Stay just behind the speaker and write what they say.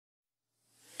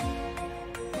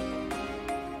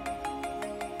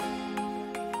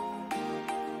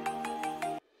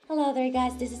Hello there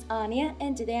guys, this is Anya,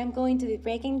 and today I'm going to be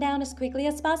breaking down as quickly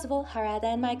as possible Harada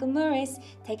and Murray's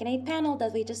Tekken 8 panel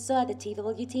that we just saw at the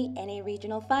TWT NA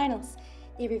Regional Finals.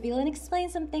 They reveal and explain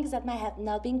some things that might have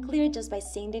not been clear just by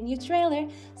seeing the new trailer,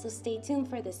 so stay tuned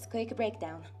for this quick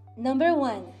breakdown. Number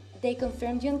 1. They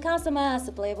confirmed Jun Kazama as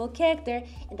a playable character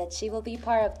and that she will be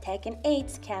part of Tekken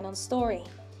 8's canon story.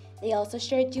 They also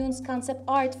shared Jun's concept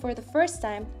art for the first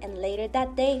time, and later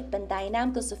that day, Bandai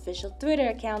Namco's official Twitter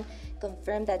account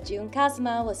confirmed that Jun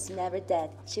Kazama was never dead,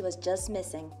 she was just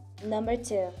missing. Number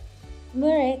 2.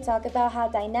 Murray talked about how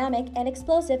dynamic and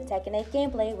explosive Tekken 8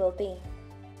 gameplay will be.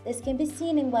 This can be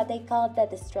seen in what they called the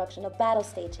destruction of battle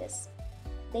stages.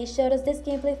 They showed us this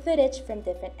gameplay footage from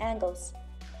different angles.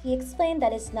 He explained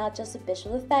that it's not just a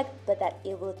visual effect, but that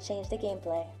it will change the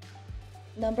gameplay.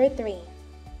 Number 3.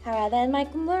 Harada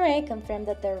and Murray confirmed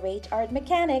that the Rage Art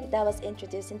mechanic that was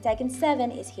introduced in Tekken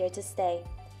 7 is here to stay.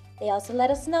 They also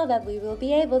let us know that we will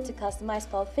be able to customize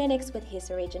Paul Phoenix with his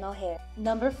original hair.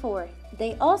 Number 4.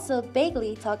 They also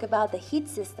vaguely talk about the hit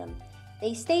system.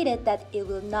 They stated that it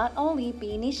will not only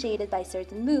be initiated by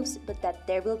certain moves, but that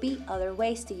there will be other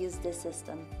ways to use this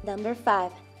system. Number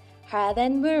 5. Harada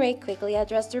and Murray quickly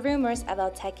addressed the rumors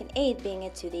about Tekken 8 being a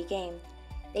 2D game.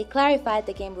 They clarified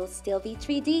the game will still be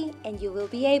 3D and you will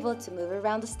be able to move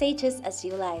around the stages as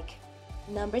you like.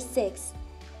 Number 6.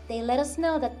 They let us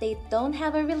know that they don't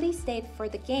have a release date for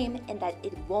the game and that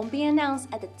it won't be announced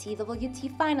at the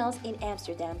TWT Finals in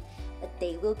Amsterdam, but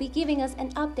they will be giving us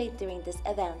an update during this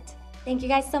event. Thank you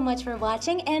guys so much for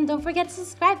watching, and don't forget to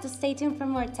subscribe to stay tuned for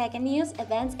more Tekken news,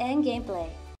 events, and gameplay.